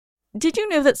Did you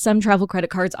know that some travel credit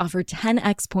cards offer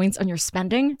 10x points on your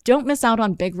spending? Don't miss out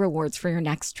on big rewards for your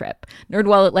next trip.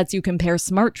 NerdWallet lets you compare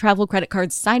smart travel credit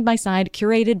cards side by side,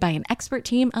 curated by an expert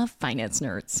team of finance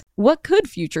nerds. What could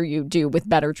future you do with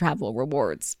better travel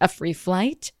rewards? A free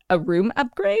flight? A room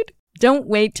upgrade? Don't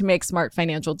wait to make smart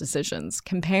financial decisions.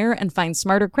 Compare and find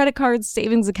smarter credit cards,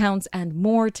 savings accounts, and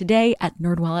more today at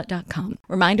nerdwallet.com.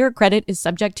 Reminder, credit is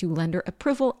subject to lender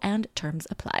approval and terms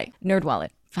apply. NerdWallet.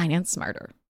 Finance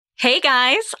smarter. Hey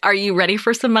guys, are you ready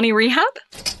for some money rehab?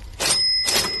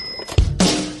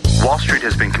 Wall Street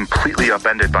has been completely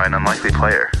upended by an unlikely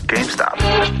player, GameStop.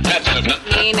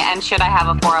 And should I have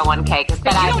a 401k? You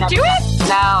don't do it?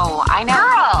 No, I know.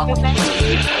 Girl!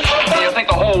 You think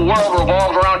the whole world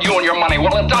revolves around you and your money?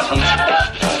 Well, it doesn't.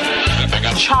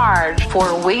 Charge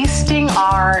for wasting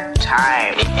our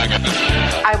time.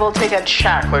 I will take a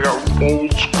check. Like an old school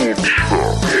check.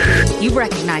 You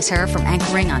recognize her from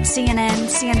anchoring on CNN,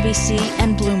 CNBC,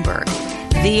 and Bloomberg.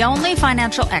 The only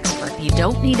financial expert you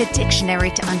don't need a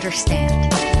dictionary to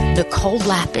understand. Nicole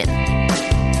Lapin.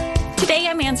 Today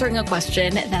I'm answering a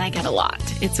question that I get a lot.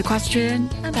 It's a question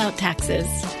about taxes.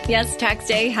 Yes, tax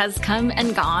day has come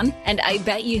and gone, and I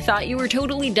bet you thought you were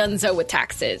totally donezo with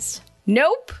taxes.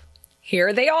 Nope.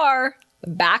 Here they are,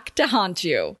 back to haunt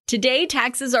you. Today,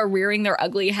 taxes are rearing their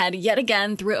ugly head yet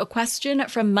again through a question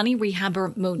from money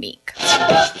rehabber Monique.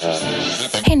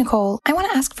 Hey, Nicole, I want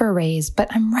to ask for a raise, but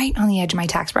I'm right on the edge of my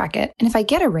tax bracket. And if I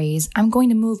get a raise, I'm going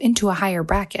to move into a higher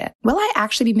bracket. Will I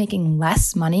actually be making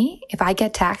less money if I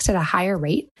get taxed at a higher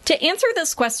rate? To answer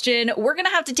this question, we're going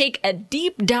to have to take a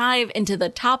deep dive into the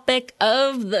topic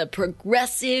of the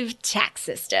progressive tax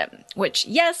system, which,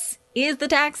 yes, is the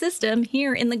tax system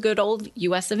here in the good old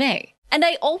US of A. And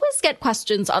I always get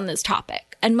questions on this topic.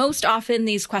 And most often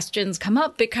these questions come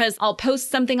up because I'll post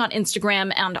something on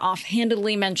Instagram and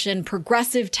offhandedly mention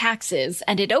progressive taxes,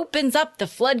 and it opens up the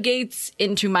floodgates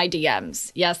into my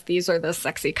DMs. Yes, these are the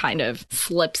sexy kind of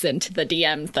slips into the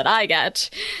DMs that I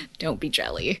get. Don't be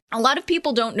jelly. A lot of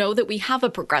people don't know that we have a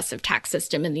progressive tax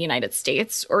system in the United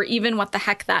States, or even what the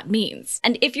heck that means.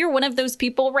 And if you're one of those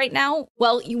people right now,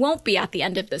 well, you won't be at the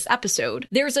end of this episode.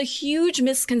 There's a huge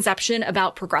misconception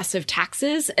about progressive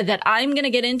taxes that I'm going to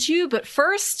get into, but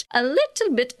first, a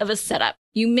little bit of a setup.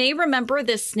 You may remember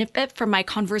this snippet from my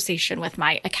conversation with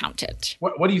my accountant.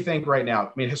 What do you think right now?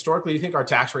 I mean, historically, do you think our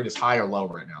tax rate is high or low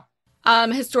right now?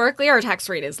 Historically, our tax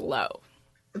rate is low.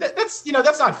 That's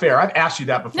not fair. I've asked you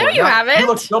that before. No, you haven't. You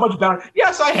look so much better.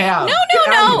 Yes, I have. No,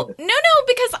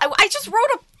 because I just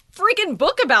wrote a freaking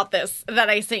book about this that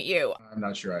I sent you. I'm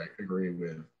not sure I agree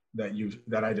with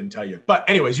that I didn't tell you. But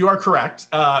anyways, you are correct.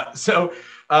 So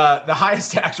the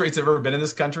highest tax rates that have ever been in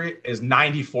this country is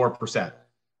 94%.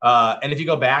 And if you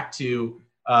go back to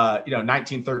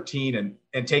 1913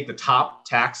 and take the top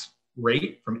tax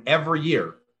rate from every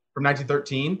year from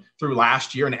 1913 through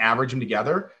last year and average them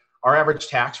together, our average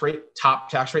top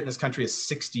tax rate in this country is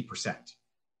 60%.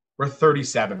 We're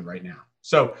 37 right now.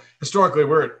 So historically,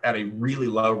 we're at a really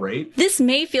low rate. This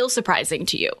may feel surprising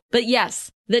to you, but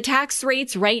yes, the tax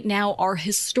rates right now are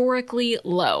historically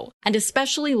low, and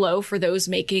especially low for those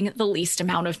making the least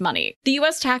amount of money. The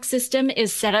U.S. tax system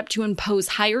is set up to impose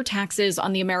higher taxes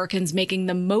on the Americans making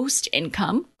the most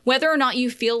income. Whether or not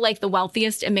you feel like the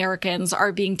wealthiest Americans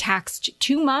are being taxed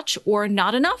too much or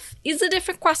not enough is a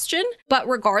different question. But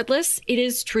regardless, it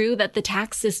is true that the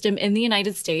tax system in the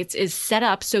United States is set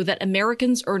up so that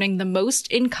Americans earning the most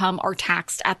income are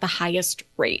taxed at the highest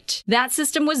rate. That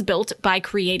system was built by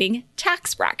creating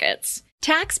tax brackets.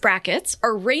 Tax brackets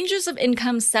are ranges of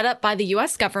income set up by the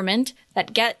U.S. government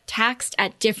that get taxed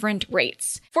at different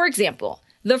rates. For example,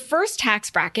 the first tax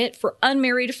bracket for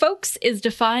unmarried folks is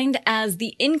defined as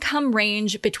the income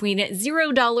range between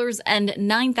 $0 and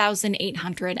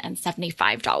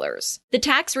 $9,875. The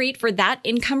tax rate for that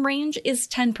income range is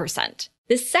 10%.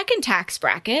 The second tax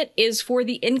bracket is for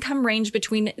the income range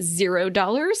between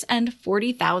 $0 and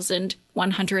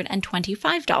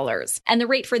 $40,125. And the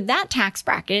rate for that tax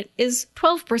bracket is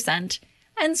 12%.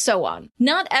 And so on.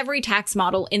 Not every tax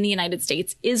model in the United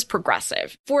States is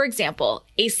progressive. For example,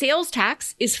 a sales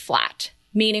tax is flat,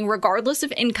 meaning regardless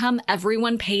of income,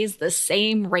 everyone pays the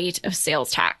same rate of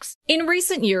sales tax. In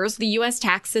recent years, the U.S.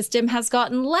 tax system has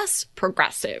gotten less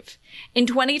progressive. In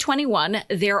 2021,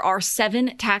 there are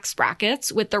 7 tax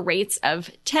brackets with the rates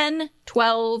of 10,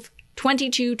 12,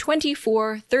 22,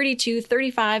 24, 32,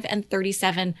 35, and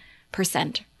 37%,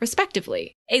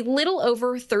 respectively. A little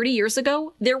over 30 years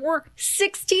ago, there were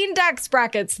 16 tax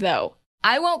brackets, though.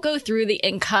 I won't go through the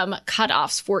income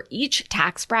cutoffs for each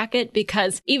tax bracket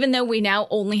because even though we now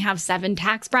only have 7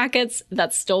 tax brackets,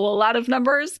 that's still a lot of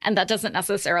numbers, and that doesn't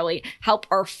necessarily help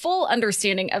our full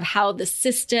understanding of how the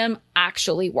system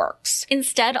actually works.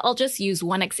 Instead, I'll just use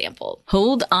one example.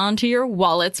 Hold on to your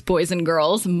wallets, boys and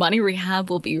girls. Money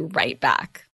Rehab will be right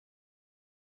back.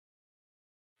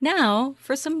 Now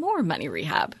for some more money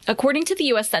rehab. According to the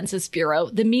U.S. Census Bureau,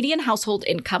 the median household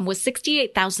income was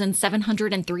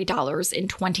 $68,703 in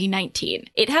 2019.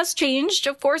 It has changed,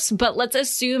 of course, but let's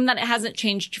assume that it hasn't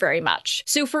changed very much.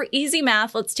 So for easy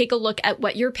math, let's take a look at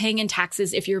what you're paying in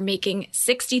taxes if you're making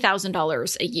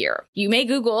 $60,000 a year. You may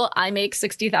Google, I make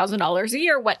 $60,000 a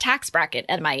year, what tax bracket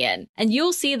am I in? And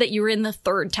you'll see that you're in the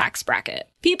 3rd tax bracket.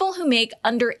 People who make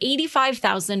under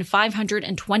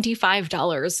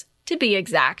 $85,525, to be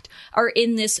exact, are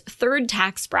in this 3rd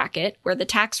tax bracket where the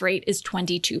tax rate is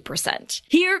 22%.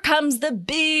 Here comes the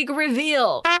big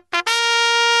reveal.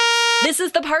 This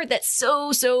is the part that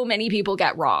so many people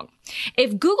get wrong.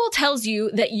 If Google tells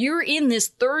you that you're in this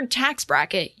 3rd tax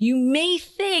bracket, you may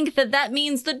think that that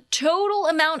means the total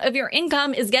amount of your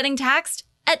income is getting taxed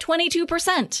at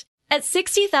 22%. At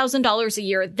 $60,000 a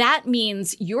year, that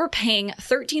means you're paying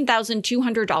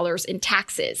 $13,200 in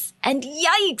taxes. And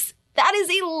yikes! That is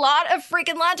a lot of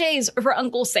freaking lattes for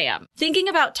Uncle Sam. Thinking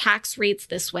about tax rates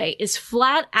this way is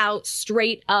flat out,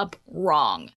 straight up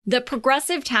wrong. The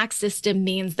progressive tax system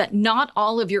means that not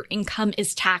all of your income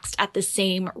is taxed at the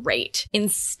same rate.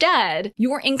 Instead,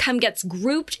 your income gets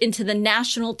grouped into the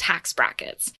national tax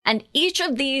brackets, and each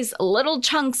of these little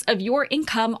chunks of your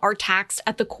income are taxed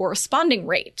at the corresponding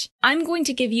rate. I'm going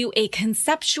to give you a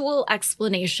conceptual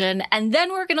explanation, and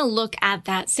then we're going to look at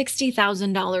that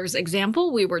 $60,000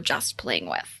 example we were just playing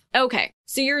with. Okay,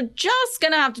 so you're just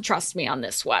gonna have to trust me on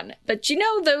this one. But you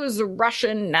know those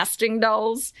Russian nesting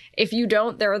dolls? If you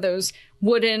don't, there are those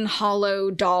wooden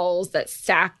hollow dolls that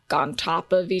stack on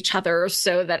top of each other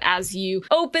so that as you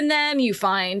open them, you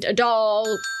find a doll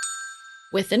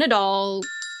within a doll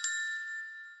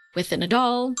within a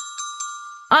doll.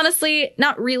 Honestly,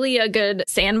 not really a good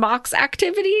sandbox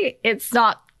activity. It's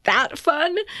not that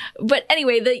fun. But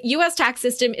anyway, the US tax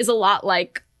system is a lot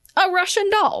like a Russian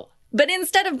doll. But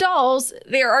instead of dolls,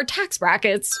 there are tax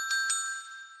brackets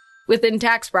within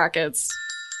tax brackets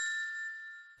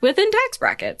within tax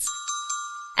brackets.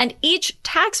 And each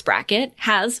tax bracket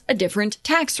has a different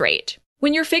tax rate.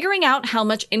 When you're figuring out how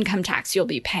much income tax you'll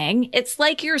be paying, it's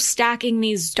like you're stacking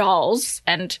these dolls,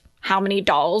 and how many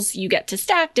dolls you get to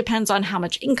stack depends on how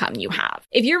much income you have.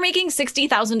 If you're making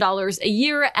 $60,000 a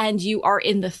year and you are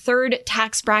in the 3rd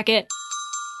tax bracket,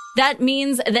 that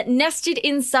means that nested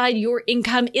inside your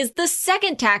income is the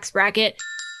 2nd tax bracket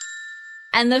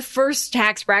and the 1st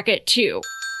tax bracket too,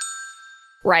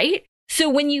 right? So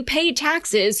when you pay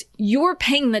taxes, you're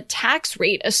paying the tax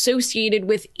rate associated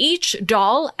with each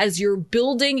doll as you're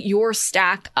building your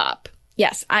stack up.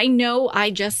 Yes, I know I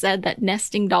just said that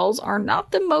nesting dolls are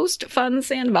not the most fun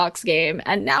sandbox game,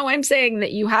 and now I'm saying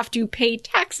that you have to pay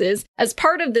taxes as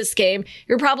part of this game.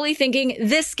 You're probably thinking,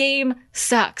 this game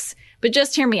sucks. But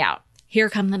just hear me out. Here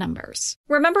come the numbers.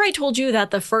 Remember I told you that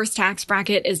the 1st tax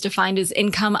bracket is defined as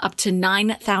income up to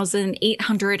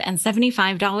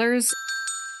 $9,875,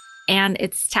 and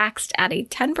it's taxed at a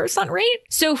 10% rate?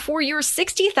 So for your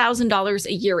 $60,000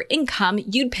 a year income,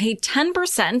 you'd pay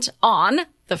 10% on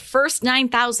the first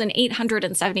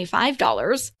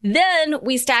 $9,875. Then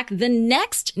we stack the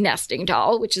next nesting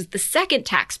doll, which is the 2nd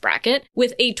tax bracket,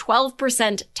 with a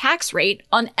 12% tax rate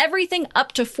on everything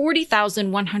up to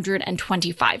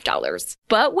 $40,125.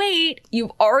 But wait,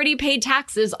 you've already paid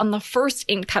taxes on the 1st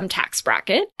income tax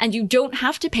bracket, and you don't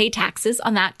have to pay taxes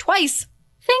on that twice.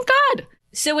 Thank God.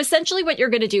 So essentially what you're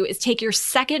going to do is take your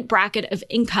 2nd bracket of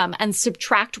income and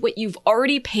subtract what you've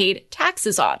already paid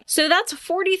taxes on. So that's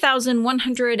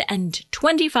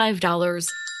 $40,125.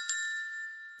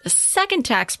 The 2nd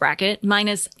tax bracket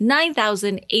minus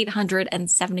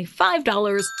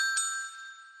 $9,875.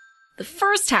 The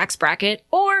 1st tax bracket,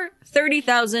 or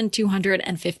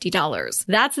 $30,250.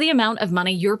 That's the amount of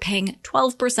money you're paying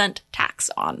 12% tax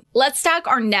on. Let's stack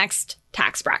our next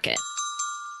tax bracket.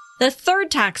 The 3rd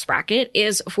tax bracket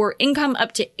is for income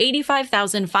up to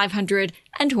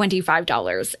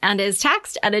 $85,525 and is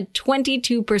taxed at a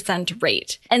 22%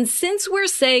 rate. And since we're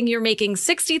saying you're making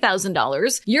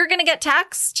 $60,000, you're going to get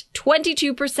taxed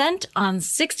 22% on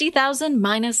 $60,000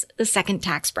 minus the 2nd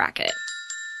tax bracket.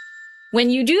 When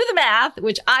you do the math,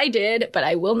 which I did, but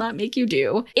I will not make you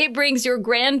do, it brings your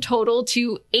grand total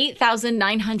to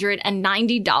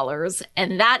 $8,990,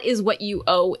 and that is what you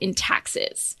owe in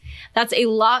taxes. That's a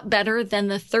lot better than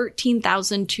the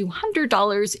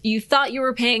 $13,200 you thought you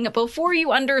were paying before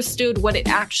you understood what it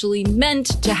actually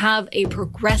meant to have a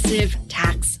progressive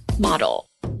tax model.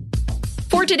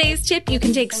 For today's tip, you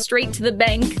can take straight to the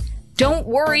bank. Don't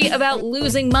worry about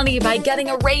losing money by getting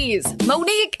a raise.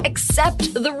 Monique,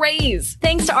 accept the raise.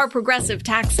 Thanks to our progressive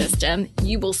tax system,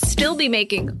 you will still be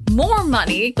making more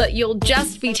money, but you'll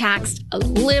just be taxed a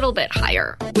little bit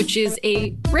higher, which is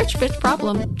a rich bitch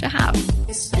problem to have.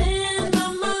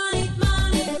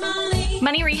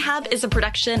 Money Rehab is a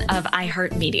production of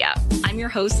iHeartMedia. I'm your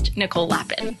host, Nicole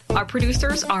Lappin. Our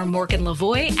producers are Morgan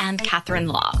Lavoie and Catherine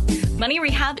Law. Money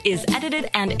Rehab is edited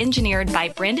and engineered by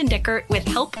Brandon Dickert with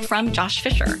help from Josh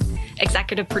Fisher.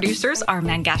 Executive producers are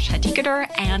Mangesh Hattikudur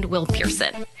and Will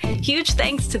Pearson. Huge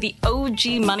thanks to the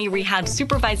OG Money Rehab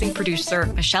supervising producer,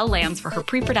 Michelle Lambs, for her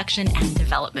pre-production and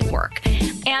development work.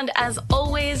 And as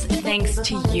always, thanks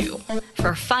to you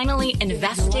for finally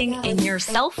investing in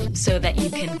yourself so that you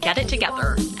can get it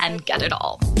together and get it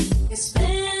all.